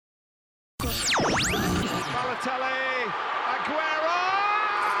Balotelli, Aguero!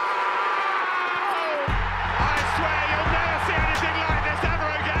 I swear you'll never see anything like this ever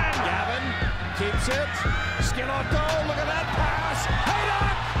again! Gavin keeps it. Schelotto, look at that pass.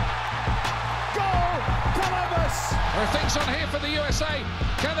 Header! Goal! Columbus! There are things on here for the USA.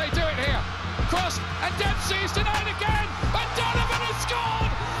 Can they do it here? Cross, and Dempsey is denied again, and Donovan has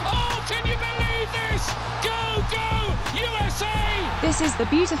scored! Oh, can you believe this? Go, USA! This is the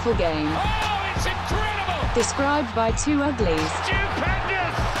beautiful game. Oh, it's incredible! Described by two uglies.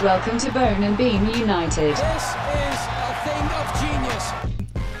 Stupendous! Welcome to Bone and Beam United. This is a thing of genius.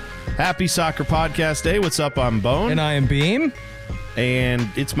 Happy Soccer Podcast Day. What's up? I'm Bone. And I am Beam. And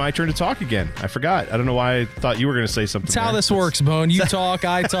it's my turn to talk again. I forgot. I don't know why I thought you were going to say something. That's how there. this works, Bone. You talk,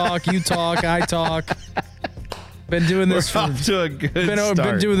 I talk, you talk, I talk. Been doing this We're off to a good been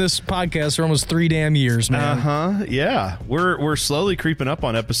start. doing this podcast for almost 3 damn years, man. Yeah. We're slowly creeping up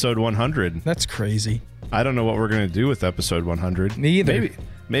on episode 100. That's crazy. I don't know what we're going to do with episode 100. Me either.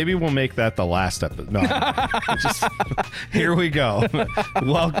 Maybe we'll make that the last episode. No. Just, here we go.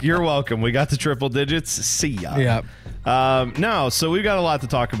 Well, you're welcome. We got the triple digits. See ya. Yeah. No, so we've got a lot to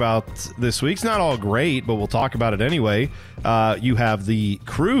talk about this week. It's not all great, but we'll talk about it anyway. You have the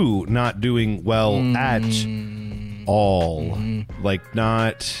Crew not doing well at all. Like,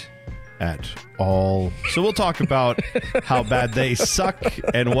 not at all. So we'll talk about how bad they suck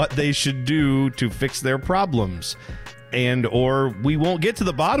and what they should do to fix their problems. And or we won't get to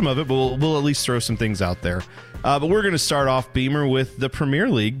the bottom of it, but we'll at least throw some things out there. But we're going to start off, Beamer, with the Premier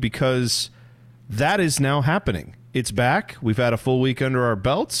League because that is now happening. It's back. We've had a full week under our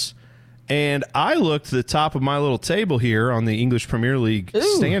belts. And I looked at the top of my little table here on the English Premier League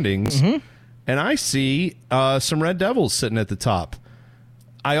standings, and I see some Red Devils sitting at the top.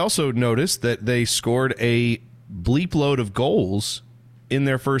 I also noticed that they scored a bleep load of goals in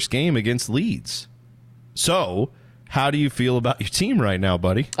their first game against Leeds. So, how do you feel about your team right now,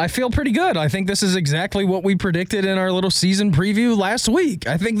 buddy? I feel pretty good. I think this is exactly what we predicted in our little season preview last week.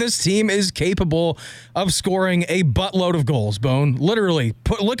 I think this team is capable of scoring a buttload of goals, Bone. Literally.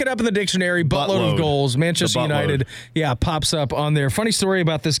 Look it up in the dictionary, buttload of goals. Manchester United, pops up on there. Funny story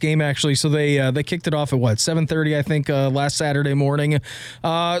about this game, actually. So they kicked it off at, 7:30, I think, last Saturday morning.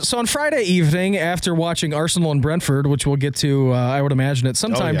 So on Friday evening, after watching Arsenal and Brentford, which we'll get to, I would imagine, at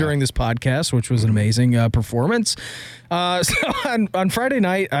some time during this podcast, which was an amazing performance. So on Friday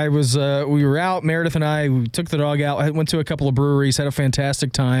night, we were out. Meredith and we took the dog out. I went to a couple of breweries, had a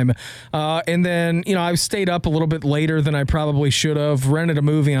fantastic time, and then I stayed up a little bit later than I probably should have. Rented a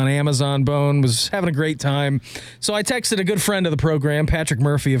movie on Amazon. Bone was having a great time, so I texted a good friend of the program, Patrick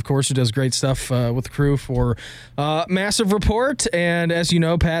Murphy, of course, who does great stuff with the Crew for Massive Report. And as you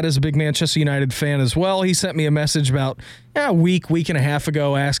know, Pat is a big Manchester United fan as well. He sent me a message about a week and a half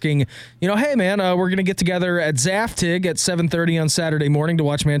ago asking, hey, man, we're going to get together at Zaftig at 7:30 on Saturday morning to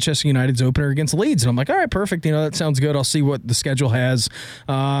watch Manchester United's opener against Leeds. And I'm like, all right, perfect. That sounds good. I'll see what the schedule has,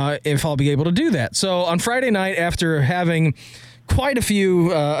 if I'll be able to do that. So on Friday night, after having quite a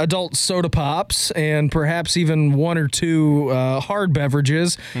few adult soda pops and perhaps even 1 or 2 hard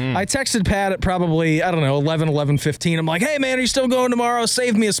beverages, I texted Pat at probably, 11:15. I'm like, hey, man, are you still going tomorrow?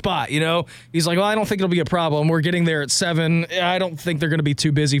 Save me a spot, He's like, well, I don't think it'll be a problem. We're getting there at 7. I don't think they're going to be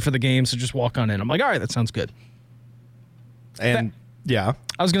too busy for the game, so just walk on in. I'm like, all right, that sounds good. And, yeah.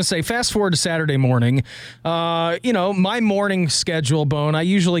 I was going to say, fast forward to Saturday morning. My morning schedule, Bone, I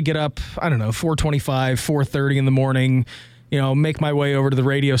usually get up, 4:25, 4:30 in the morning, make my way over to the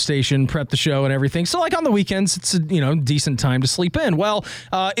radio station, prep the show and everything. So like on the weekends, it's a, decent time to sleep in. Well,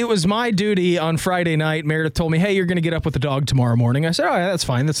 it was my duty on Friday night. Meredith told me, hey, you're going to get up with the dog tomorrow morning. I said, oh, yeah, that's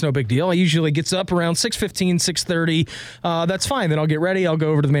fine. That's no big deal. I usually gets up around 6:15, 6:30. That's fine. Then I'll get ready. I'll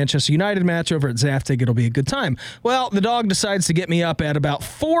go over to the Manchester United match over at Zaftig. It'll be a good time. Well, the dog decides to get me up at about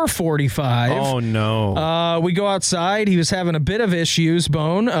 4:45. Oh, no. We go outside. He was having a bit of issues,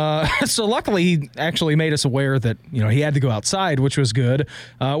 Bone. So luckily, he actually made us aware that, he had to go outside, which was good.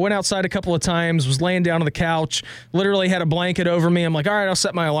 Went outside a couple of times, was laying down on the couch, literally had a blanket over me. I'm like, all right, I'll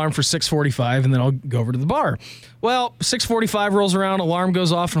set my alarm for 6:45 and then I'll go over to the bar. Well, 6:45 rolls around, alarm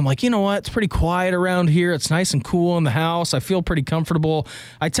goes off, and I'm like, you know what? It's pretty quiet around here. It's nice and cool in the house. I feel pretty comfortable.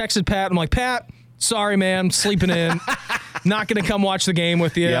 I texted Pat. I'm like, Pat, sorry, man, sleeping in. Not going to come watch the game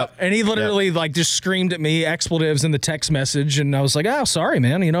with you. Yep. And he literally just screamed at me expletives in the text message. And I was like, oh, sorry,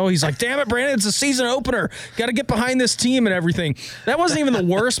 man. He's like, damn it, Brandon, it's a season opener. Got to get behind this team and everything. That wasn't even the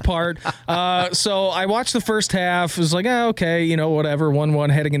worst part. So I watched the first half. It was like, okay, whatever,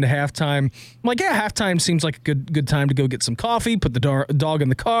 1-1 heading into halftime. I'm like, yeah, halftime seems like a good time to go get some coffee, put the dog in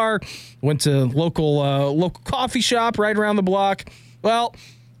the car, went to local coffee shop right around the block. Well,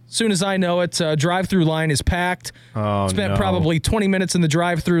 Soon as I know it, drive-through line is packed. Oh, Spent no. probably 20 minutes in the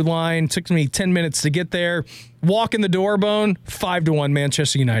drive-through line. Took me 10 minutes to get there. Walk in the door, Bone. 5-1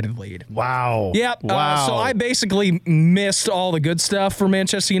 Manchester United lead. Wow. Yep. Wow. So I basically missed all the good stuff for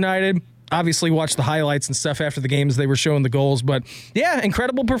Manchester United. Obviously watched the highlights and stuff after the games. They were showing the goals. But, yeah,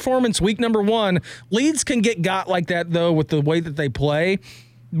 incredible performance week number 1. Leeds can get got like that, though, with the way that they play.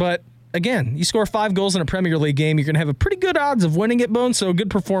 But, again, you score 5 goals in a Premier League game, you're going to have a pretty good odds of winning it, Bone. So a good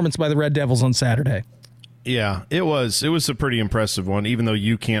performance by the Red Devils on Saturday. Yeah, it was. It was a pretty impressive one, even though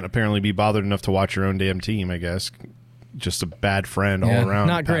you can't apparently be bothered enough to watch your own damn team, I guess. Just a bad friend all around.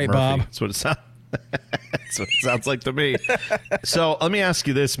 Not Pat great, Murphy. Bob. That's what it sounds. That's what it sounds like to me. So let me ask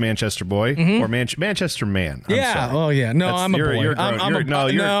you this, Manchester boy or Manchester man. I'm Yeah. sorry. Oh, yeah. No, That's- I'm a boy. you're grown. I'm You're- no,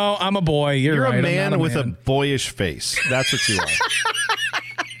 you're- I'm a boy. You're a right. I'm man not with a man. boyish face. That's what you are.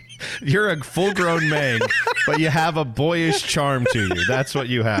 You're a full-grown man, but you have a boyish charm to you. That's what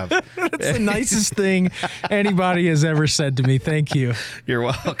you have. That's the nicest thing anybody has ever said to me. Thank you. You're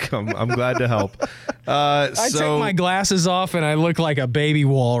welcome. I'm glad to help. I take my glasses off and I look like a baby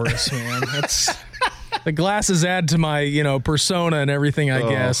walrus, man. That's the glasses add to my, persona and everything, I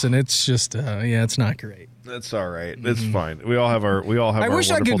guess, and it's just, it's not great. That's all right. It's fine. We all have our. I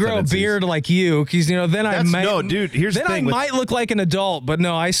wish I could wonderful grow tendencies. a beard like you, because then I might. No, dude. Here's then the thing. I might look like an adult, but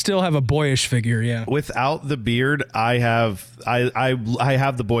no, I still have a boyish figure. Yeah. Without the beard, I have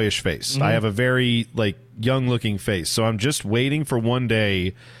the boyish face. I have a very young looking face. So I'm just waiting for one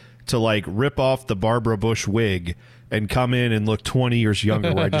day to rip off the Barbara Bush wig and come in and look 20 years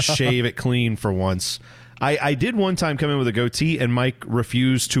younger, where I just shave it clean for once. I did one time come in with a goatee, and Mike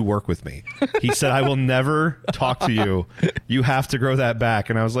refused to work with me. He said, I will never talk to you. You have to grow that back.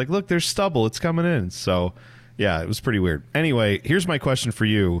 And I was like, look, there's stubble. It's coming in. So, yeah, it was pretty weird. Anyway, here's my question for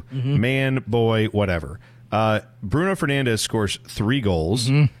you. Man, boy, whatever. Bruno Fernandes scores 3 goals.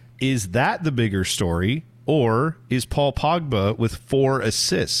 Is that the bigger story? Or is Paul Pogba with 4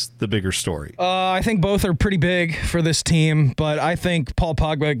 assists the bigger story? I think both are pretty big for this team, but I think Paul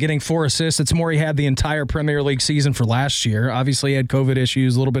Pogba getting 4 assists, it's more he had the entire Premier League season for last year. Obviously, he had COVID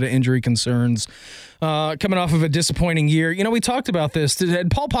issues, a little bit of injury concerns. Coming off of a disappointing year. We talked about this.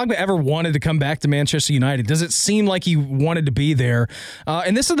 Had Paul Pogba ever wanted to come back to Manchester United? Does it seem like he wanted to be there?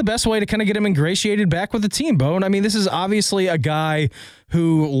 And this is the best way to kind of get him ingratiated back with the team, Bone. I mean, this is obviously a guy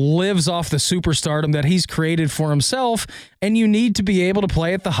who lives off the superstardom that he's created for himself, and you need to be able to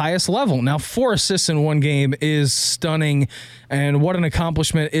play at the highest level. Now, 4 assists in one game is stunning, and what an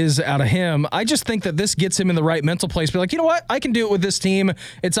accomplishment is out of him. I just think that this gets him in the right mental place. Be like, you know what? I can do it with this team.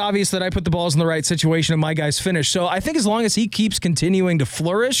 It's obvious that I put the balls in the right situation and my guys finish. So I think as long as he keeps continuing to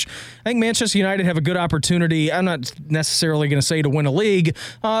flourish, I think Manchester United have a good opportunity. I'm not necessarily going to say to win a league,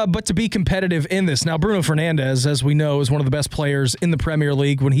 but to be competitive in this. Now, Bruno Fernandes, as we know, is one of the best players in the Premier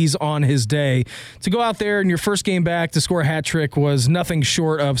League when he's on his day. To go out there in your first game back to score a hat trick was nothing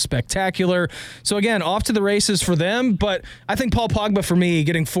short of spectacular. So again, off to the races for them, but I think Paul Pogba, for me,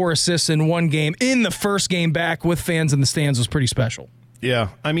 getting 4 assists in one game in the first game back with fans in the stands was pretty special. Yeah.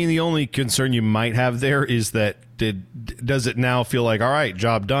 I mean, the only concern you might have there is that does it now feel like, all right,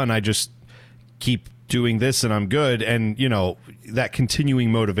 job done, I just keep doing this and I'm good, and, that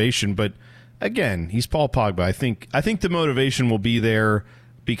continuing motivation. But again, he's Paul Pogba. I think the motivation will be there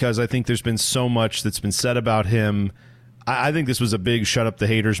because I think there's been so much that's been said about him. I think this was a big shut up the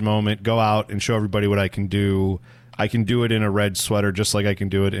haters moment. Go out and show everybody what I can do. I can do it in a red sweater just like I can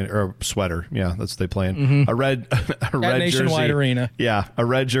do it in or sweater. Yeah, that's what they play in. A red Nationwide jersey. Arena. Yeah, a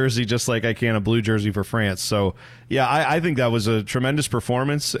red jersey just like I can a blue jersey for France. So, yeah, I think that was a tremendous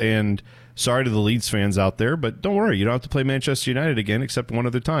performance, and sorry to the Leeds fans out there, but don't worry. You don't have to play Manchester United again except one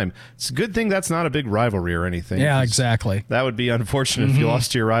other time. It's a good thing that's not a big rivalry or anything. Yeah, exactly. That would be unfortunate if you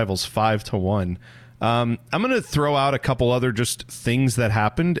lost to your rivals 5-1. I'm going to throw out a couple other just things that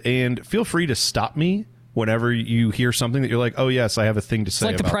happened, and feel free to stop me whenever you hear something that you're like, oh, yes, I have a thing to say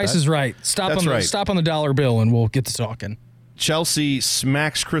It's like about The Price that. is Right. Stop on the dollar bill, and we'll get to talking. Chelsea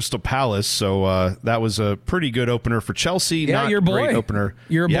smacks Crystal Palace, so that was a pretty good opener for Chelsea. Yeah, Not your boy. great opener.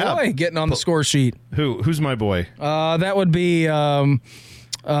 Your boy getting on the score sheet. Who's my boy? That would be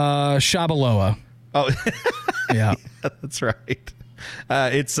Shabaloa. Oh, Yeah. that's right.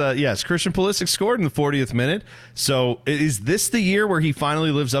 Yes, Christian Pulisic scored in the 40th minute. So is this the year where he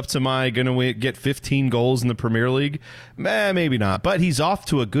finally lives up to my going to get 15 goals in the Premier League? Maybe not, but he's off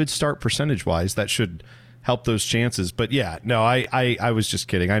to a good start percentage-wise. That should help those chances. But yeah, no, I was just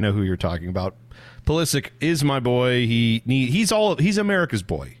kidding. I know who you're talking about. Pulisic is my boy. He's America's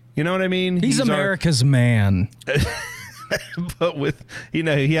boy. You know what I mean? He's America's man. But with he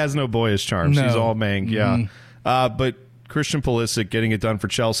has no boyish charms. No. He's all Mang. Yeah. But Christian Pulisic getting it done for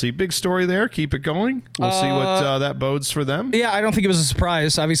Chelsea. Big story there. Keep it going. We'll see what that bodes for them. Yeah, I don't think it was a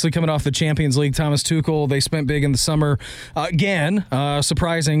surprise. Obviously, coming off the Champions League, Thomas Tuchel, they spent big in the summer. Again,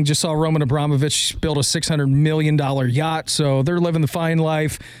 surprising. Just saw Roman Abramovich build a $600 million yacht, so they're living the fine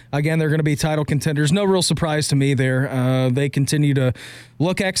life. Again, they're going to be title contenders. No real surprise to me there. They continue to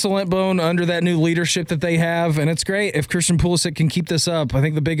look excellent, Bone, under that new leadership that they have, and it's great if Christian Pulisic can keep this up. I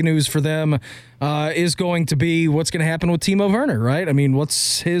think the big news for them is going to be what's going to happen with Timo Werner, right? I mean,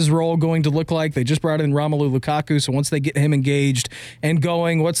 what's his role going to look like? They just brought in Romelu Lukaku, so once they get him engaged and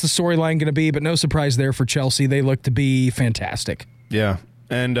going, what's the storyline going to be? But no surprise there for Chelsea. They look to be fantastic. Yeah,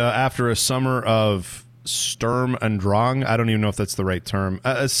 and after a summer of Sturm und Drang, I don't even know if that's the right term,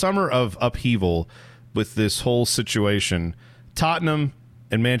 a summer of upheaval with this whole situation, Tottenham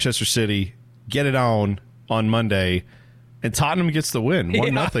and Manchester City get it on Monday, and Tottenham gets the win,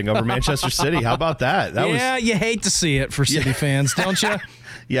 1-0 over Manchester City. How about that? You hate to see it for City fans, don't you?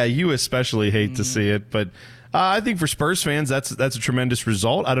 Yeah, you especially hate to see it, but I think for Spurs fans, that's a tremendous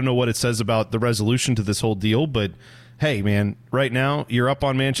result. I don't know what it says about the resolution to this whole deal, but hey, man, right now you're up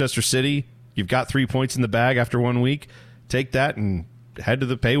on Manchester City. You've got 3 points in the bag after 1 week. Take that and head to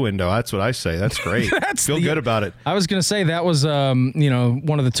the pay window. That's what I say. That's great. Feel good about it. I was going to say that was,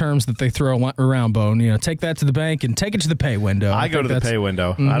 one of the terms that they throw around, Bone. Take that to the bank and take it to the pay window. I go to the pay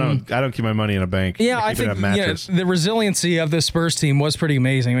window. Mm-hmm. I don't keep my money in a bank. Yeah, I think the resiliency of this Spurs team was pretty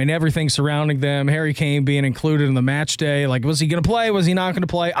amazing. I mean, everything surrounding them, Harry Kane being included in the match day. Like, was he going to play? Was he not going to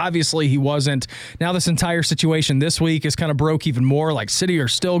play? Obviously, he wasn't. Now, this entire situation this week is kind of broke even more. Like, City are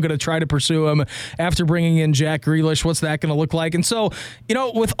still going to try to pursue him after bringing in Jack Grealish. What's that going to look like? And so,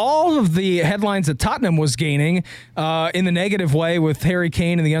 with all of the headlines that Tottenham was gaining in the negative way with Harry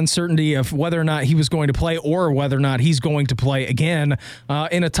Kane and the uncertainty of whether or not he was going to play or whether or not he's going to play again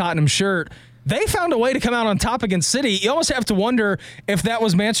in a Tottenham shirt, they found a way to come out on top against City. You almost have to wonder if that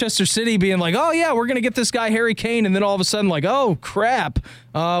was Manchester City being like, oh, yeah, we're going to get this guy Harry Kane, and then all of a sudden like, oh, crap,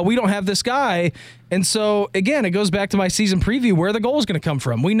 we don't have this guy. And so, again, it goes back to my season preview where the goal is going to come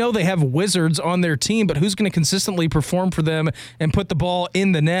from. We know they have wizards on their team, but who's going to consistently perform for them and put the ball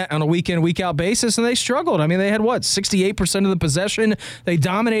in the net on a week-in, week-out basis? And they struggled. I mean, they had, 68% of the possession. They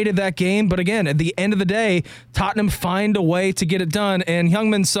dominated that game. But, again, at the end of the day, Tottenham find a way to get it done. And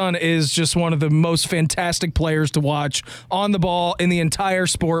Heung-min Son is just one of the most fantastic players to watch on the ball in the entire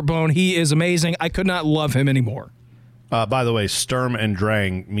sport, Bone. He is amazing. I could not love him anymore. By the way, Sturm und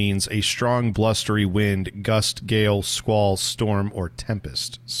Drang means a strong, blustery wind, gust, gale, squall, storm, or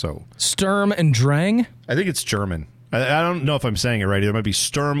tempest. So Sturm und Drang? I think it's German. I don't know if I'm saying it right. There might be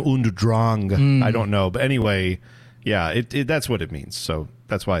Sturm und Drang. I don't know. But anyway, yeah, that's what it means. So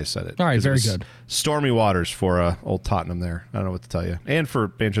that's why I said it. All right, very good. Stormy waters for old Tottenham there. I don't know what to tell you. And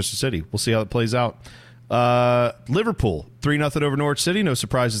for Manchester City. We'll see how it plays out. Liverpool, 3-0 over Norwich City. No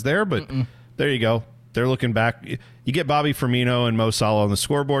surprises there, but there you go. They're looking back. You get Bobby Firmino and Mo Salah on the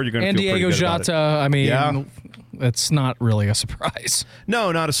scoreboard, you're going to feel pretty good about it. And Diego Jota, it's not really a surprise.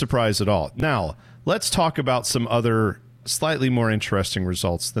 No, not a surprise at all. Now, let's talk about some other slightly more interesting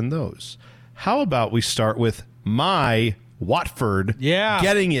results than those. How about we start with my Watford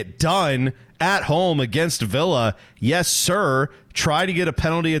getting it done at home against Villa. Yes, sir. Try to get a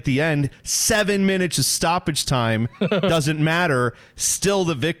penalty at the end. 7 minutes of stoppage time. Doesn't matter. Still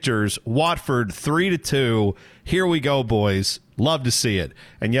the victors. Watford 3-2. Here we go, boys. Love to see it.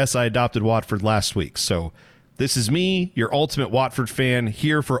 And yes, I adopted Watford last week. So this is me, your ultimate Watford fan,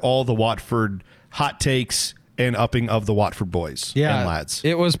 here for all the Watford hot takes and upping of the Watford boys and lads.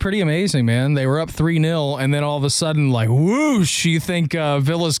 It was pretty amazing, man. They were up 3-0, and then all of a sudden, like, whoosh, you think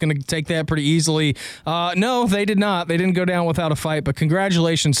Villa's going to take that pretty easily. No, they did not. They didn't go down without a fight, but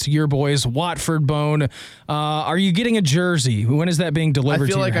congratulations to your boys, Watford Bone. Are you getting a jersey? When is that being delivered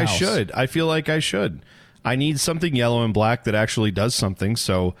to your house? I feel like I should. I need something yellow and black that actually does something,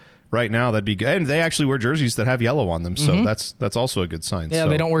 so right now that'd be good. And they actually wear jerseys that have yellow on them, so that's also a good sign. Yeah,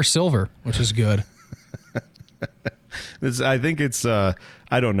 they don't wear silver, which is good. I think it's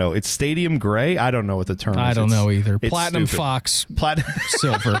I don't know. It's stadium gray. I don't know what the term is. I don't know either. Platinum Fox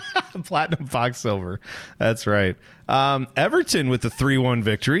silver. Platinum Fox silver. That's right. Everton with the 3-1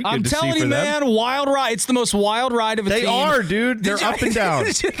 victory. I'm telling you, man, wild ride. It's the most wild ride of a team. They are, dude. They're up and down.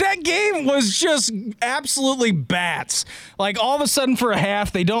 That game was just absolutely bats. Like, all of a sudden for a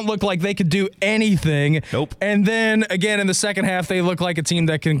half, they don't look like they could do anything. Nope. And then, again, in the second half, they look like a team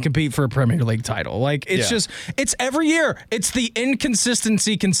that can compete for a Premier League title. Like, it's just, it's every year. It's the inconsistency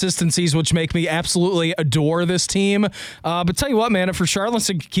fancy consistencies, which make me absolutely adore this team. But tell you what, man, if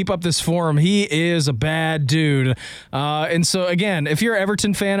Richarlison can keep up this form, he is a bad dude. And so, again, if you're an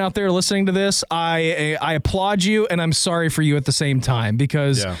Everton fan out there listening to this, I applaud you, and I'm sorry for you at the same time,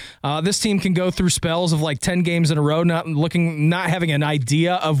 because this team can go through spells of like 10 games in a row, not having an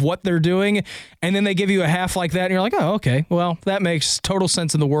idea of what they're doing, and then they give you a half like that, and you're like, oh, okay, well, that makes total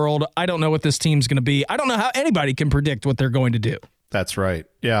sense in the world. I don't know what this team's going to be. I don't know how anybody can predict what they're going to do. That's right.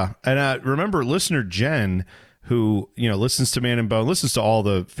 Yeah. And remember, listener Jen, who listens to Man and Bone, listens to all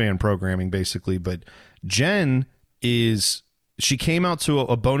the fan programming basically, but Jen she came out to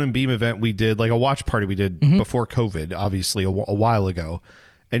a Bone and Beam event we did, like a watch party we did before COVID, obviously a while ago,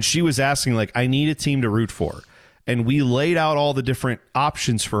 and she was asking, like, I need a team to root for. And we laid out all the different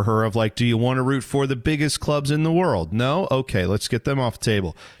options for her of like, do you want to root for the biggest clubs in the world? No? Okay, let's get them off the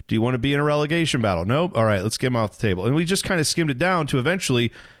table. Do you want to be in a relegation battle? Nope. All right, let's get them off the table. And we just kind of skimmed it down to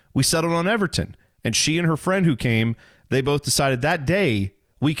eventually we settled on Everton. And she and her friend who came, they both decided that day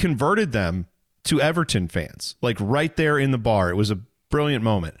we converted them to Everton fans, like right there in the bar. It was a brilliant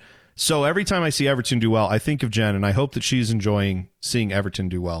moment. So every time I see Everton do well, I think of Jen, and I hope that she's enjoying seeing Everton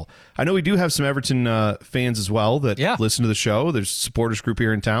do well. I know we do have some Everton fans as well that listen to the show. There's a supporters group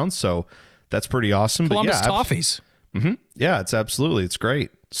here in town, so that's pretty awesome. Columbus Toffees. Yeah, it's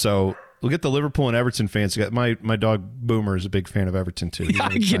great. So we'll get the Liverpool and Everton fans. My dog Boomer is a big fan of Everton too.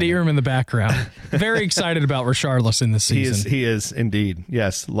 I can hear him in the background. Very excited about Richarlison this season. He is indeed.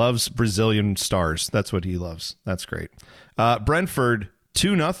 Yes, loves Brazilian stars. That's what he loves. That's great. Brentford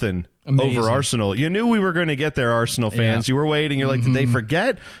 2-0 over Arsenal. You knew we were going to get there, Arsenal fans. You were waiting. You're like, did they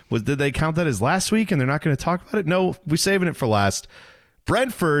forget? Did they count that as last week and they're not going to talk about it? No, we're saving it for last.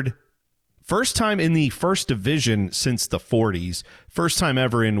 Brentford, first time in the first division since the 40s. First time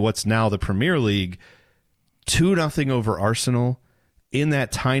ever in what's now the Premier League. 2-0 over Arsenal in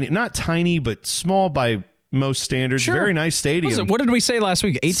that not tiny, but small by most standards. Sure. Very nice stadium. What did we say last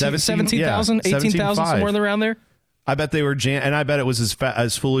week? 17,000? 18,000, somewhere around there? I bet they were and I bet it was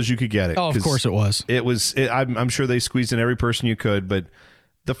as full as you could get it. Oh, of course it was. I'm sure they squeezed in every person you could, but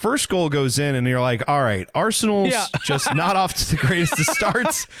the first goal goes in and you're like, all right, Arsenal's just not off to the greatest of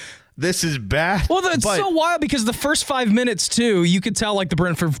starts. This is bad. Well, it's so wild because the first 5 minutes, too, you could tell like the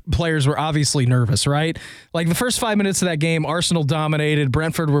Brentford players were obviously nervous, right? Like the first 5 minutes of that game, Arsenal dominated.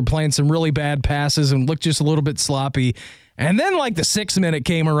 Brentford were playing some really bad passes and looked just a little bit sloppy. And then like the 6th minute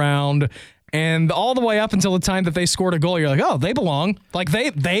came around, and all the way up until the time that they scored a goal, you're like, oh, they belong. Like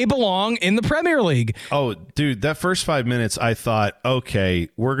they belong in the Premier League. Oh, dude, that first 5 minutes, I thought, okay,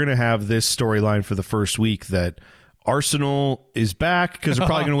 we're going to have this storyline for the first week that Arsenal is back because they're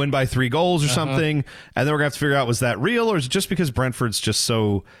probably going to win by 3 goals or something. And then we're going to have to figure out, was that real, or is it just because Brentford's just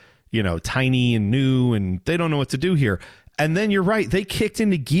so, tiny and new and they don't know what to do here? And then you're right. They kicked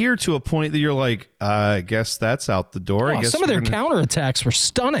into gear to a point that you're like, I guess that's out the door. I guess some of their counterattacks were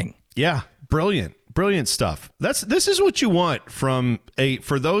stunning. Yeah. Brilliant stuff. This is what you want for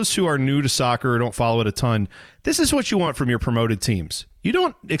those who are new to soccer or don't follow it a ton. This is what you want from your promoted teams. You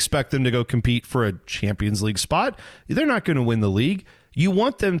don't expect them to go compete for a Champions League spot. They're not going to win the league. You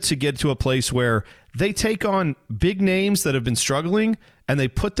want them to get to a place where they take on big names that have been struggling and they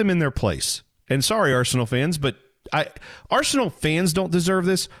put them in their place. And sorry, Arsenal fans, but Arsenal fans don't deserve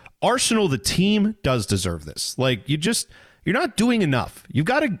this. Arsenal, the team, does deserve this. Like, you're not doing enough. You've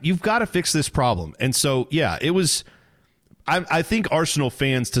got to fix this problem. And so, yeah, it was. I think Arsenal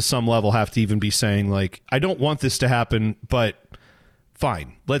fans to some level have to even be saying, like, I don't want this to happen, but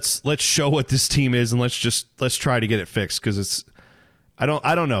fine. Let's show what this team is, and let's try to get it fixed, because it's. I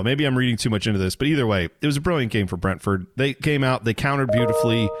don't know. Maybe I'm reading too much into this, but either way, it was a brilliant game for Brentford. They came out, they countered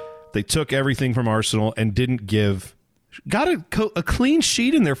beautifully, they took everything from Arsenal and didn't give. Got a clean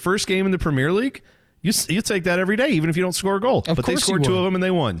sheet in their first game in the Premier League. You take that every day, even if you don't score a goal. But they scored 2 of them and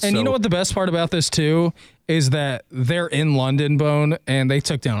they won. And you know what the best part about this, too, is that they're in London, Bone, and they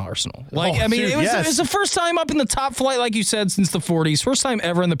took down Arsenal. It was the first time up in the top flight, like you said, since the 40s. First time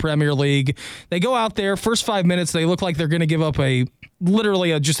ever in the Premier League. They go out there, first 5 minutes, they look like they're going to give up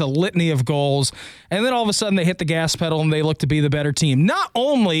just a litany of goals. And then all of a sudden they hit the gas pedal and they look to be the better team. Not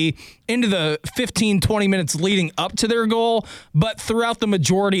only into the 15, 20 minutes leading up to their goal, but throughout the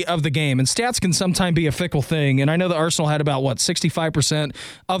majority of the game. And stats can sometimes be a fickle thing. And I know that Arsenal had about, 65%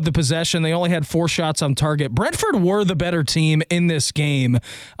 of the possession. They only had 4 shots on target. Brentford were the better team in this game.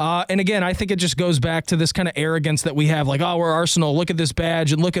 And again, I think it just goes back to this kind of arrogance that we have. Like, oh, we're Arsenal. Look at this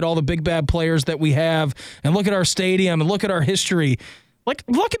badge and look at all the big bad players that we have and look at our stadium and look at our history. Like,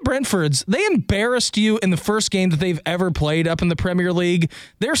 look at Brentford's. They embarrassed you in the first game that they've ever played up in the Premier League.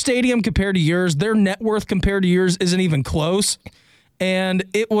 Their stadium compared to yours, their net worth compared to yours isn't even close. And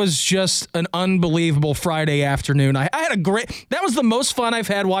it was just an unbelievable Friday afternoon. I had that was the most fun I've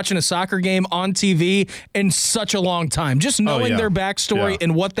had watching a soccer game on TV in such a long time. Just knowing their backstory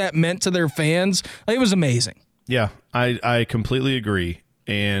and what that meant to their fans, it was amazing. Yeah, I completely agree.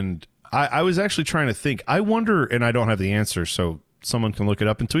 And I was actually trying to think. I wonder, and I don't have the answer, so someone can look it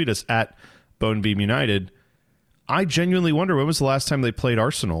up and tweet us at Bone Beam United. I genuinely wonder, when was the last time they played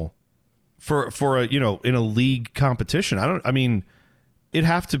Arsenal for a, in a league competition? It'd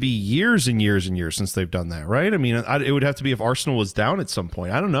have to be years and years and years since they've done that, right? I mean, it would have to be if Arsenal was down at some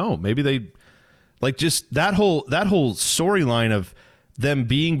point. I don't know. Maybe they just that whole storyline of them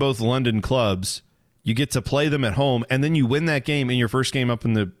being both London clubs. You get to play them at home, and then you win that game in your first game up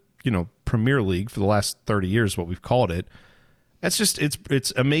in the Premier League for the last 30 years, what we've called it. That's just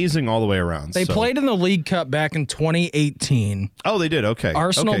it's amazing all the way around. They played in the League Cup back in 2018. Oh, they did. Okay.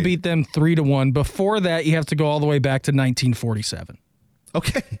 Arsenal beat them 3-1. Before that, you have to go all the way back to 1947.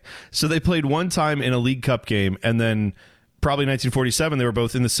 Okay. So they played one time in a League Cup game, and then probably 1947 they were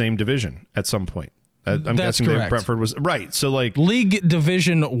both in the same division at some point. I'm guessing correct. Brentford was right. So League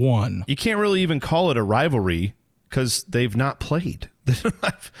Division 1. You can't really even call it a rivalry because they've not played.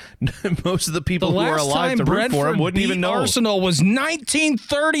 Most of the people who are alive to root for them wouldn't even know. Arsenal was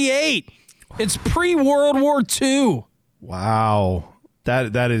 1938. It's pre-World War II. Wow,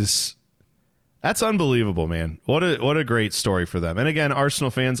 that's unbelievable, man. What a great story for them. And again,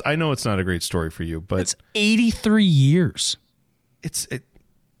 Arsenal fans, I know it's not a great story for you, but it's 83 years. It's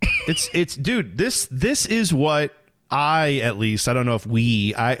dude. This is what I don't know if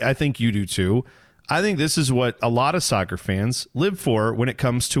I think you do too. I think this is what a lot of soccer fans live for when it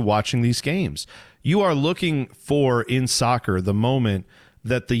comes to watching these games. You are looking for, in soccer, the moment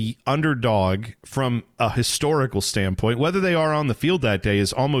that the underdog, from a historical standpoint, whether they are on the field that day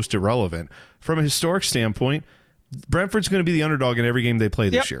is almost irrelevant. From a historic standpoint, Brentford's going to be the underdog in every game they play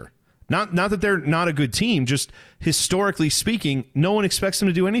this year. Not that they're not a good team, just historically speaking, no one expects them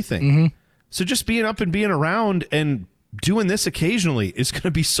to do anything. Mm-hmm. So just being up and being around and doing this occasionally is going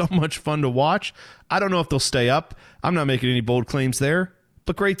to be so much fun to watch. I don't know if they'll stay up. I'm not making any bold claims there,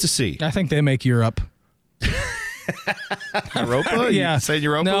 but great to see. I think they make Europe. Europa? Yeah. You saying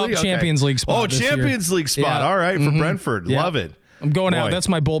Europa League? Okay. Champions League spot. Oh, Champions League spot. Yeah. All right, for Brentford. Yeah. Love it. I'm going out. That's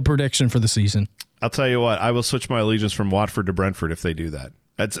my bold prediction for the season. I'll tell you what, I will switch my allegiance from Watford to Brentford if they do that.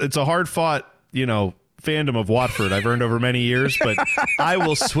 It's a hard-fought, fandom of Watford I've earned over many years, but I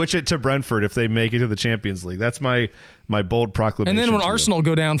will switch it to Brentford if they make it to the Champions League. That's my bold proclamation. And then when Arsenal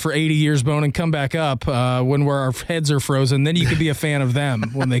go down for 80 years, Bone, and come back up when our heads are frozen, then you could be a fan of them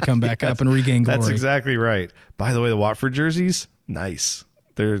when they come back up and regain glory. That's exactly right. By the way, the Watford jerseys, nice.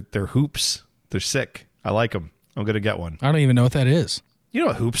 They're hoops. They're sick. I like them. I'm going to get one. I don't even know what that is. You know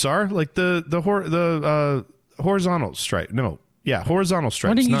what hoops are? Like the horizontal stripe. No. Yeah, horizontal stripes.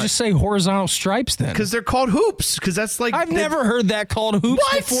 Why didn't you just say horizontal stripes then? Because they're called hoops. Because that's like... I've never heard that called hoops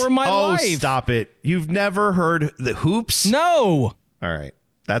before in my life. Oh, stop it. You've never heard the hoops? No. All right.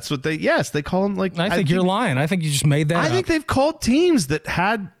 That's what they... Yes, they call them like... I think you're lying. I think you just made that up. I think they've called teams that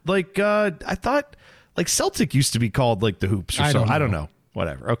had like... I thought like Celtic used to be called like the hoops or something. I don't know.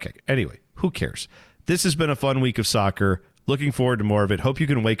 Whatever. Okay. Anyway, who cares? This has been a fun week of soccer. Looking forward to more of it. Hope you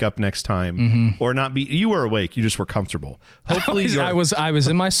can wake up next time or not be. You were awake. You just were comfortable. Hopefully, I was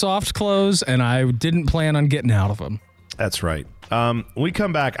in my soft clothes and I didn't plan on getting out of them. That's right. When we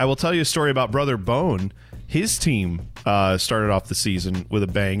come back, I will tell you a story about Brother Bone. His team started off the season with a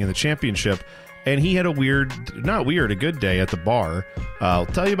bang in the championship, and he had a good day at the bar. I'll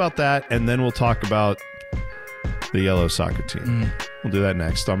tell you about that, and then we'll talk about the yellow soccer team. We'll do that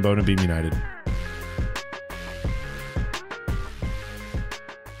next on Bone and Beam United.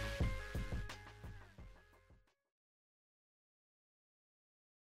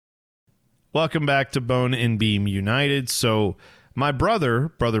 Welcome back to Bone and Beam United. So my brother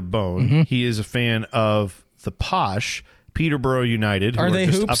Bone, he is a fan of the posh Peterborough United. Who are they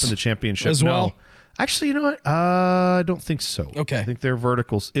just hoops up in the championship as well? Actually, you know what? I don't think so. Okay. I think they're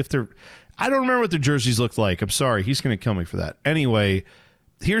verticals. I don't remember what their jerseys look like. I'm sorry. He's going to kill me for that. Anyway,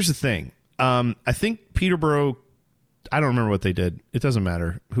 here's the thing. I think Peterborough, I don't remember what they did. It doesn't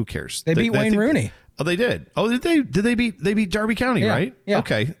matter. Who cares? They beat Wayne Rooney. Oh, they did. Oh, did they? Did they beat Derby County, right? Yeah.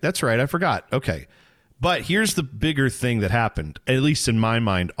 Okay, that's right. I forgot. Okay. But here's the bigger thing that happened, at least in my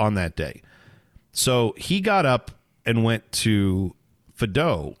mind, on that day. So he got up and went to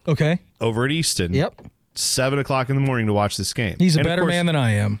Fido over at Easton. Yep. 7 o'clock in the morning to watch this game. He's a better man than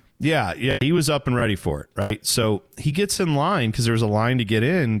I am. Yeah, he was up and ready for it, right? So he gets in line because there was a line to get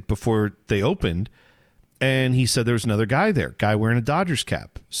in before they opened, And he said there was another guy there, guy wearing a Dodgers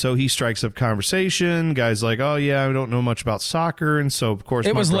cap. So he strikes up conversation. Guy's like, oh, yeah, I don't know much about soccer. And so, of course,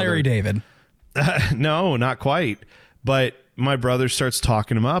 It was Larry David. No, not quite. But my brother starts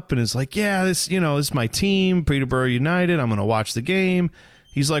talking him up and is like, yeah, this is my team, Peterborough United. I'm going to watch the game.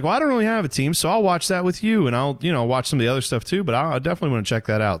 He's like, well, I don't really have a team, so I'll watch that with you. And I'll, watch some of the other stuff too. But I definitely want to check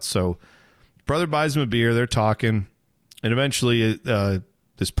that out. So brother buys him a beer. They're talking. And eventually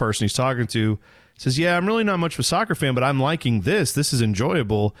this person he's talking to says, yeah, I'm really not much of a soccer fan, but I'm liking this. This is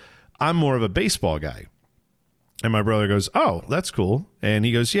enjoyable. I'm more of a baseball guy. And my brother goes, oh, that's cool. And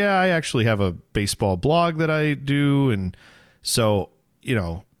he goes, yeah, I actually have a baseball blog that I do. And so,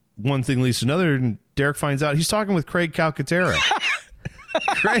 one thing leads to another. And Derek finds out he's talking with Craig Calcaterra.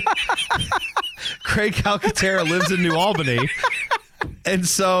 Craig Calcaterra lives in New Albany. And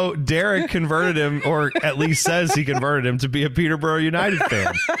so Derek converted him, or at least says he converted him, to be a Peterborough United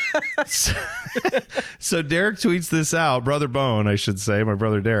fan. So Derek tweets this out, Brother Bone, I should say, my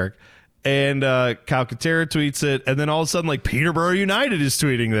brother Derek. And Calcaterra tweets it, and then all of a sudden, like, Peterborough United is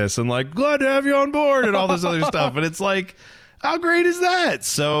tweeting this, and like, glad to have you on board, and all this other stuff. And it's like, how great is that?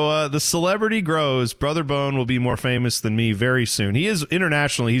 So the celebrity grows. Brother Bone will be more famous than me very soon. He is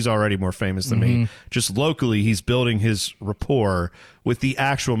internationally, he's already more famous than me. Just locally, he's building his rapport with the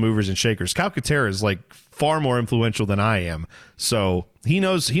actual movers and shakers. Calcaterra is like far more influential than I am. So he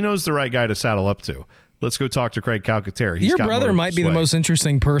knows the right guy to saddle up to. Let's go talk to Craig Calcaterra. Your brother might be the most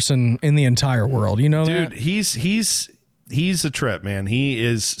interesting person in the entire world. You know, dude, that? He's a trip, man. He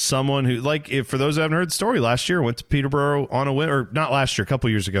is someone who, like, if for those who haven't heard the story, last year went to Peterborough on a win, or not last year, a couple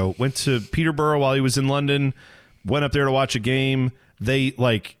years ago, went to Peterborough while he was in London, went up there to watch a game.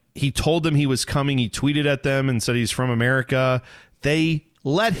 He told them he was coming. He tweeted at them and said he's from America. They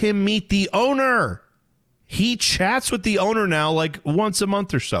let him meet the owner. He chats with the owner now like once a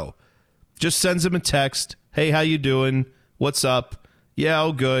month or so. Just sends him a text. Hey, how you doing? What's up? Yeah,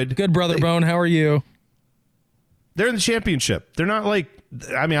 oh, good. Good, Brother Bone. How are you? They're in the championship. They're not like,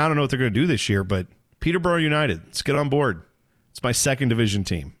 I don't know what they're going to do this year, but Peterborough United, let's get on board. It's my second division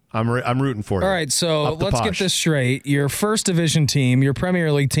team. I'm rooting for it. All right, so let's get this straight. Your first division team, your Premier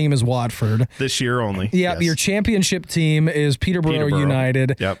League team is Watford. This year only. Yeah, yes. Your championship team is Peterborough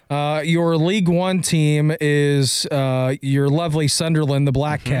United. Yep. Your League One team is your lovely Sunderland, the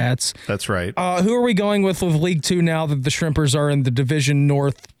Black Cats. That's right. Who are we going with League Two now that the Shrimpers are in the Division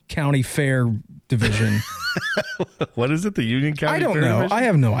North County Fair division? What is it? The Union County? I don't Fair know. Division? I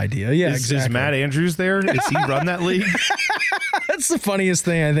have no idea. Yeah, Is exactly. Matt Andrews there? Does he run that league? That's the funniest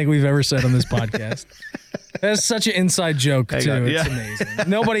thing I think we've ever said on this podcast. That's such an inside joke, too. It's amazing.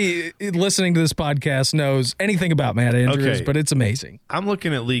 Nobody listening to this podcast knows anything about Matt Andrews, but it's amazing. I'm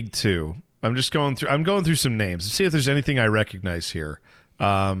looking at League Two. I'm going through some names to see if there's anything I recognize here.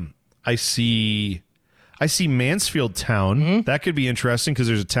 I see Mansfield Town. That could be interesting because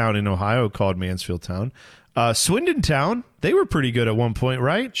there's a town in Ohio called Mansfield Town. Swindon Town, they were pretty good at one point,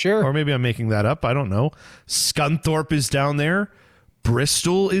 right? Sure. Or maybe I'm making that up. I don't know. Scunthorpe is down there.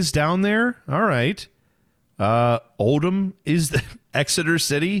 Bristol is down there. All right. Oldham is Exeter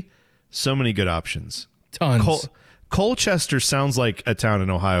City. So many good options. Tons. Colchester sounds like a town in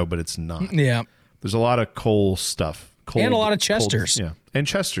Ohio, but it's not. Yeah. There's a lot of coal stuff. And a lot of Chesters. Yeah. And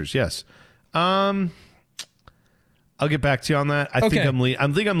Chesters, yes. I'll get back to you on that. I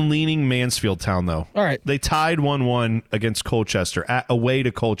think I'm leaning Mansfield Town though. All right. They tied 1-1 against Colchester away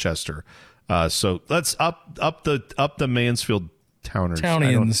to Colchester. So let's up the Mansfield Towners.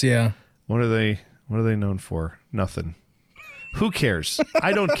 Townians, yeah. What are they known for? Nothing. Who cares?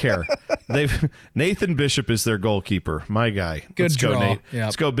 I don't care. Nathan Bishop is their goalkeeper. My guy. Good Let's draw. go, Nate. Yep.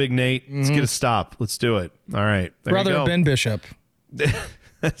 Let's go, Big Nate. Let's get a stop. Let's do it. All right. There Brother you go. Ben Bishop.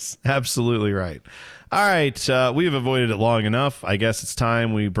 That's absolutely right. All right. We've avoided it long enough. I guess it's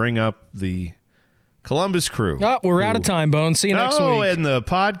time we bring up the Columbus Crew. Oh, we're out of time, Bone. See you next week. Oh, and the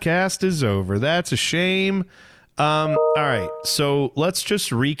podcast is over. That's a shame. All right. So let's just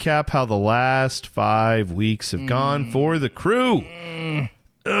recap how the last 5 weeks have gone for the Crew.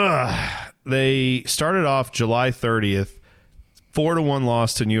 They started off July 30th, 4-1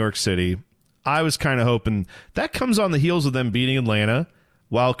 loss to New York City. I was kind of hoping that comes on the heels of them beating Atlanta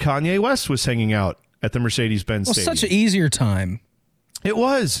while Kanye West was hanging out at the Mercedes-Benz Stadium. Such an easier time. It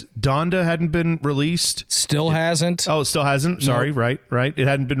was. Donda hadn't been released. Still hasn't. Oh, it still hasn't? Sorry, Nope. right. It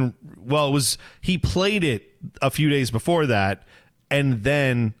hadn't been, well, it was, he played it a few days before that, and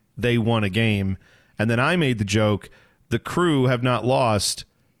then they won a game. And then I made the joke, the Crew have not lost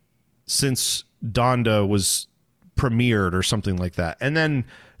since Donda was premiered or something like that. And then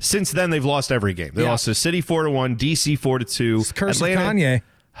since then, they've lost every game. They lost to City 4-1, DC 4-2, Curse of Kanye.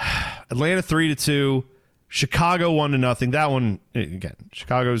 Atlanta 3-2, Chicago 1-0. That one, again,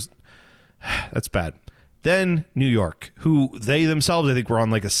 Chicago's, that's bad. Then New York, who they themselves, I think, were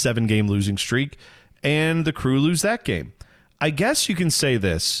on like a 7-game losing streak, and the Crew lose that game. I guess you can say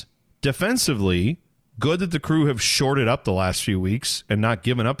this. Defensively, good that the Crew have shorted up the last few weeks and not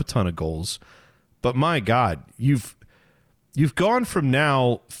given up a ton of goals. But my God, you've gone from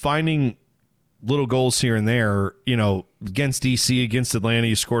now finding little goals here and there, against DC, against Atlanta,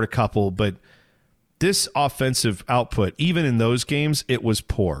 you scored a couple, but this offensive output, even in those games, it was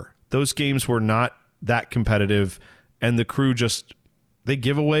poor. Those games were not that competitive, and the Crew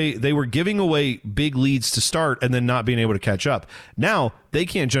they were giving away big leads to start and then not being able to catch up. Now they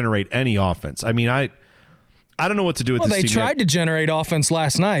can't generate any offense. I mean, I don't know what to do with this team. They tried to generate offense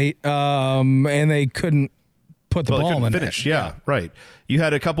last night, and they couldn't put the ball in finish. it. Yeah, right. You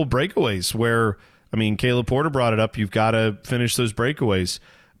had a couple breakaways where, I mean, Caleb Porter brought it up. You've got to finish those breakaways.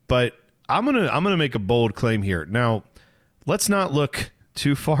 But I'm gonna make a bold claim here. Now, let's not look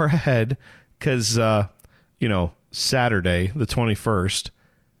too far ahead because Saturday, the 21st,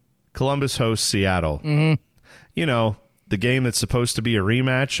 Columbus hosts Seattle. Mm-hmm. The game that's supposed to be a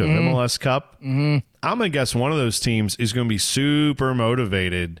rematch of MLS Cup. Mm-hmm. I'm going to guess one of those teams is going to be super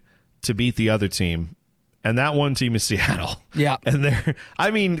motivated to beat the other team. And that one team is Seattle. Yeah. And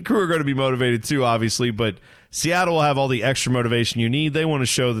the Crew are going to be motivated too, obviously, but Seattle will have all the extra motivation you need. They want to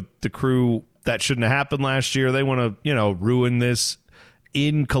show that the Crew that shouldn't have happened last year. They want to, ruin this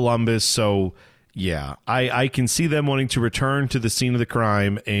in Columbus. So, yeah, I can see them wanting to return to the scene of the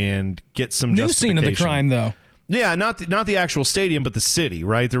crime and get some new scene of the crime, though. Yeah, not the actual stadium, but the city,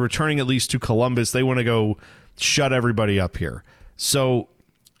 right? They're returning at least to Columbus. They want to go shut everybody up here. So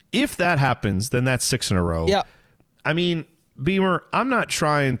if that happens, then that's 6 in a row. Yeah. I mean, Beamer, I'm not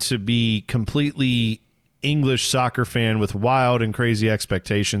trying to be completely English soccer fan with wild and crazy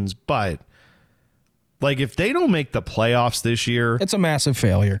expectations, but if they don't make the playoffs this year, it's a massive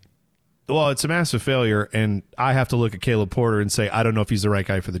failure. Well, it's a massive failure, and I have to look at Caleb Porter and say, I don't know if he's the right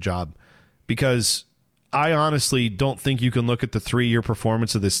guy for the job, because I honestly don't think you can look at the 3-year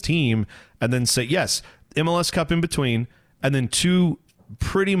performance of this team and then say, yes, MLS Cup in between, and then 2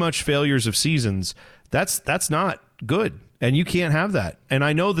 pretty much failures of seasons. That's not good, and you can't have that. And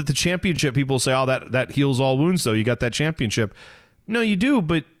I know that the championship, people say, oh, that heals all wounds, though. You got that championship. No, you do,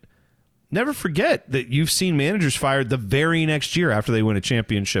 but never forget that you've seen managers fired the very next year after they win a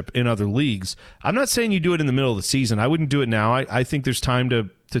championship in other leagues. I'm not saying you do it in the middle of the season. I wouldn't do it now. I think there's time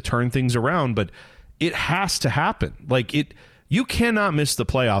to turn things around, but it has to happen. You cannot miss the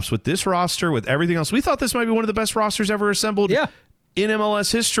playoffs with this roster, with everything else. We thought this might be one of the best rosters ever assembled in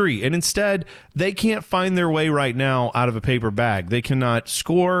MLS history, and instead, they can't find their way right now out of a paper bag. They cannot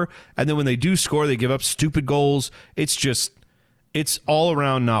score, and then when they do score, they give up stupid goals. It's all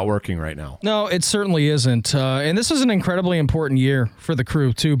around not working right now. No, it certainly isn't. And this is an incredibly important year for the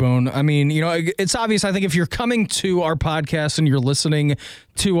Crew, too, Bone. I mean, it's obvious. I think if you're coming to our podcast and you're listening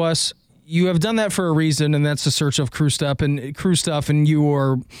to us, you have done that for a reason, and that's the search of Crew stuff, and you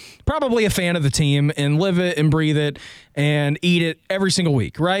are probably a fan of the team and live it and breathe it and eat it every single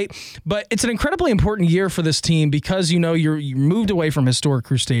week, right? But it's an incredibly important year for this team because you moved away from historic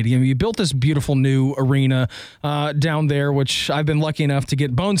Crew Stadium. You built this beautiful new arena down there, which I've been lucky enough to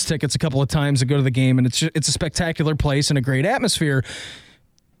get Bones tickets a couple of times to go to the game, and it's a spectacular place and a great atmosphere.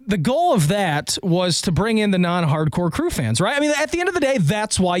 The goal of that was to bring in the non-hardcore Crew fans, right? I mean, at the end of the day,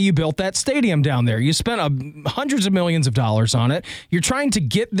 that's why you built that stadium down there. You spent hundreds of millions of dollars on it. You're trying to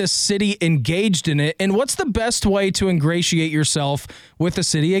get this city engaged in it. And what's the best way to ingratiate yourself with the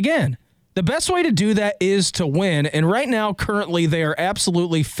city again? The best way to do that is to win. And right now, currently, they are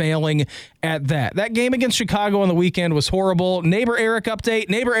absolutely failing at that. That game against Chicago on the weekend was horrible. Neighbor Eric update.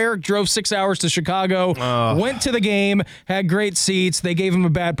 Neighbor Eric drove 6 hours to Chicago, went to the game, had great seats. They gave him a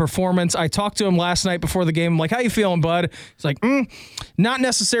bad performance. I talked to him last night before the game. I'm like, how you feeling, bud? He's like, not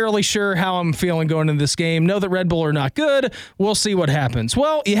necessarily sure how I'm feeling going into this game. Know that Red Bull are not good. We'll see what happens.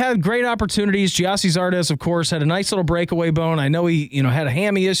 Well, you had great opportunities. Gyasi Zardes, of course, had a nice little breakaway, Bone. I know he had a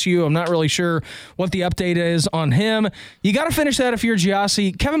hammy issue. I'm not really sure what the update is on him. You got to finish that if you're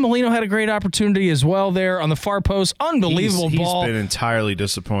Gyasi. Kevin Molino had a great opportunity as well there on the far post. Unbelievable ball. He's been entirely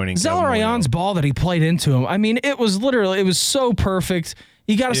disappointing. Zeller-Rayon's ball that he played into him. I mean, it was so perfect.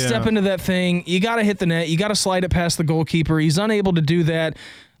 You got to step into that thing. You got to hit the net. You got to slide it past the goalkeeper. He's unable to do that.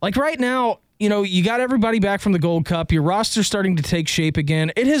 Right now, you got everybody back from the Gold Cup. Your roster's starting to take shape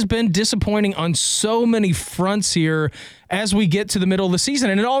again. It has been disappointing on so many fronts here as we get to the middle of the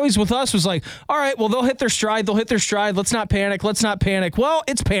season. And it always with us was like, all right, well, they'll hit their stride. Let's not panic. Well,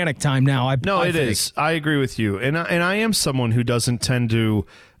 it's panic time now. It is. I agree with you. And I am someone who doesn't tend to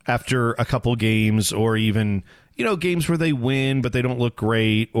after a couple games, or even, games where they win but they don't look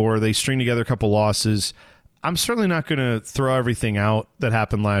great, or they string together a couple losses. I'm certainly not going to throw everything out that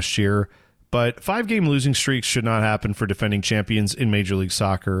happened last year, but 5-game losing streaks should not happen for defending champions in Major League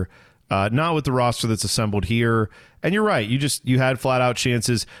Soccer. Not with the roster that's assembled here. And you're right. You had flat out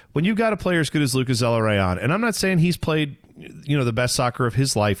chances when you've got a player as good as Lucas Zelarayan. And I'm not saying he's played, the best soccer of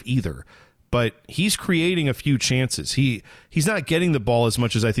his life either, but he's creating a few chances. He's not getting the ball as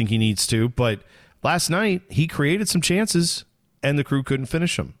much as I think he needs to, but last night he created some chances and the Crew couldn't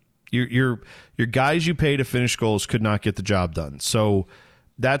finish them. Your guys you pay to finish goals could not get the job done. So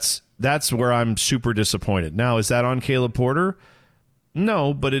that's where I'm super disappointed. Now, is that on Caleb Porter?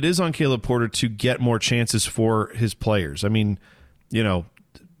 No, but it is on Caleb Porter to get more chances for his players. I mean,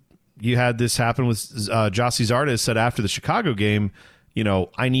 you had this happen with Jossie Zardes said after the Chicago game,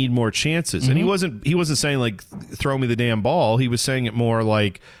 I need more chances. And he wasn't saying like, throw me the damn ball. He was saying it more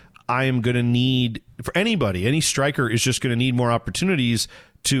like, I am going to need, for anybody, any striker is just going to need more opportunities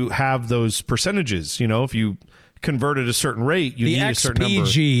to have those percentages. If you convert at a certain rate, you need a certain number.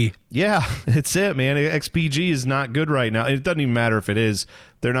 XPG. Yeah, it's it, man. XPG is not good right now. It doesn't even matter if it is.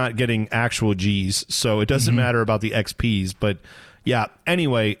 They're not getting actual Gs, so it doesn't matter about the XPs. But yeah,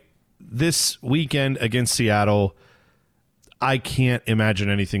 anyway, this weekend against Seattle, I can't imagine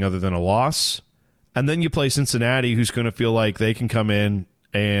anything other than a loss. And then you play Cincinnati, who's going to feel like they can come in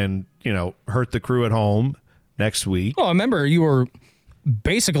and, hurt the Crew at home next week. Well, remember, you were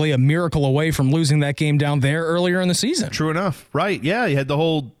basically a miracle away from losing that game down there earlier in the season. True enough. Right. Yeah. You had the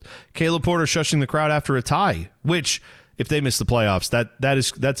whole Caleb Porter shushing the crowd after a tie, which if they miss the playoffs,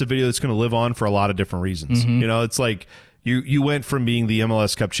 that's a video that's going to live on for a lot of different reasons. It's like you went from being the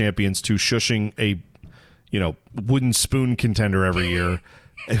MLS Cup champions to shushing a, wooden spoon contender every year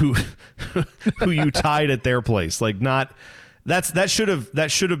who you tied at their place. Like that should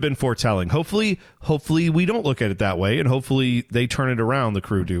have been foretelling. Hopefully we don't look at it that way, and hopefully they turn it around. The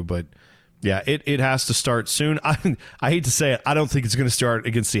Crew do, but yeah, it has to start soon. I hate to say it, I don't think it's going to start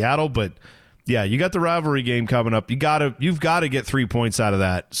against Seattle, but yeah, you got the rivalry game coming up. You've got to get 3 points out of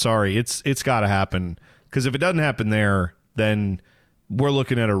that. Sorry, it's got to happen, because if it doesn't happen there, then we're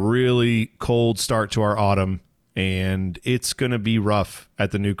looking at a really cold start to our autumn, and it's going to be rough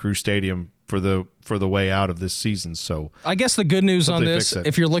at the new Crew Stadium for the way out of this season. So I guess the good news on this,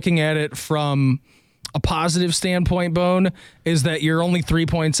 if you're looking at it from a positive standpoint, Bone, is that you're only 3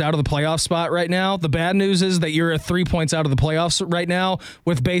 points out of the playoff spot right now. The bad news is that you're at 3 points out of the playoffs right now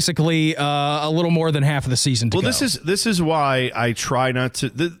with basically a little more than half of the season to go. Well, this is why I try not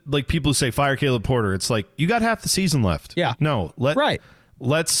to, like people who say fire Caleb Porter. It's like, you got half the season left. Yeah. No,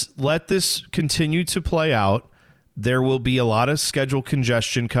 let's let this continue to play out. There will be a lot of schedule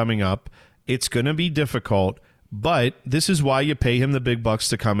congestion coming up. It's going to be difficult, but this is why you pay him the big bucks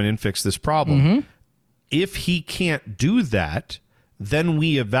to come in and fix this problem. If he can't do that, then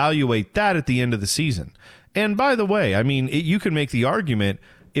we evaluate that at the end of the season. And by the way, I mean, you can make the argument,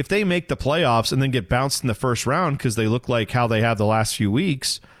 if they make the playoffs and then get bounced in the first round because they look like how they have the last few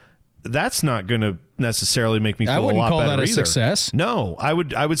weeks, that's not going to necessarily make me feel a lot better either. I wouldn't call that a success. No, I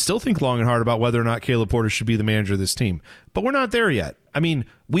would still think long and hard about whether or not Caleb Porter should be the manager of this team. But we're not there yet. I mean,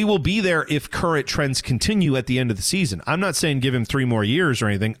 we will be there if current trends continue at the end of the season. I'm not saying give him 3 more years or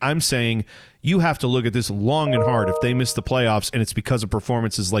anything. I'm saying you have to look at this long and hard. If they miss the playoffs and it's because of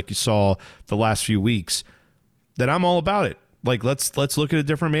performances like you saw the last few weeks, then I'm all about it. Like, let's look at a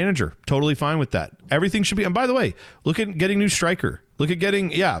different manager. Totally fine with that. Everything should be. And by the way, look at getting new striker. Look at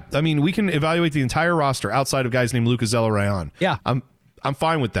getting. Yeah, I mean, we can evaluate the entire roster outside of guys named Lucas Zelarayan. Yeah, I'm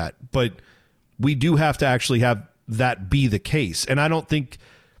fine with that. But we do have to actually have that be the case. And I don't think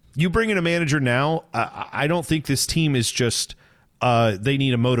you bring in a manager now. I don't think this team is just. They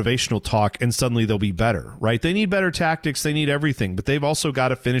need a motivational talk and suddenly they'll be better, right? They need better tactics. They need everything, but they've also got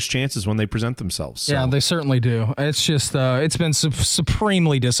to finish chances when they present themselves. So. Yeah, they certainly do. It's just, it's been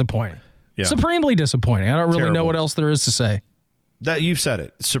supremely disappointing. Yeah. Supremely disappointing. I don't really know what else there is to say. That you've said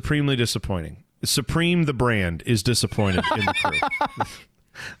it. Supremely disappointing. Supreme, the brand, is disappointed in the Crew.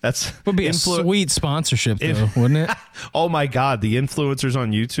 That would be a sweet sponsorship, though, wouldn't it? Oh my God, the influencers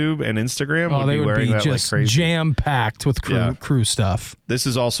on YouTube and Instagram would be wearing that like crazy. Jam packed with crew stuff. This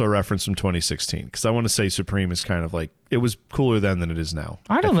is also a reference from 2016 because I want to say Supreme is kind of like it was cooler then than it is now.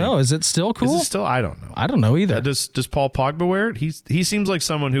 I don't know. Is it still cool? Is it still? I don't know. I don't know either. Does Paul Pogba wear it? He seems like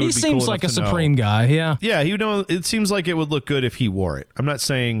someone who would be cool. He seems like a Supreme guy. Yeah. Yeah. It seems like it would look good if he wore it. I'm not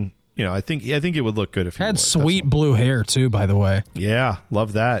saying. I think it would look good if he had sweet blue hair too, by the way. Yeah,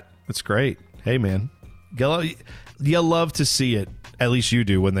 love that. That's great. Hey, man, you love to see it. At least you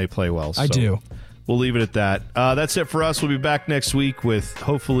do when they play well. So I do. we'll leave it at that. That's it for us. We'll be back next week with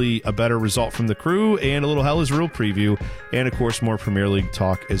hopefully a better result from the Crew and a little Hell is Real preview, and of course more Premier League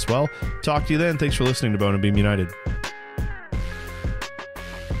talk as well. Talk to you then. Thanks for listening to Bone and Beam United.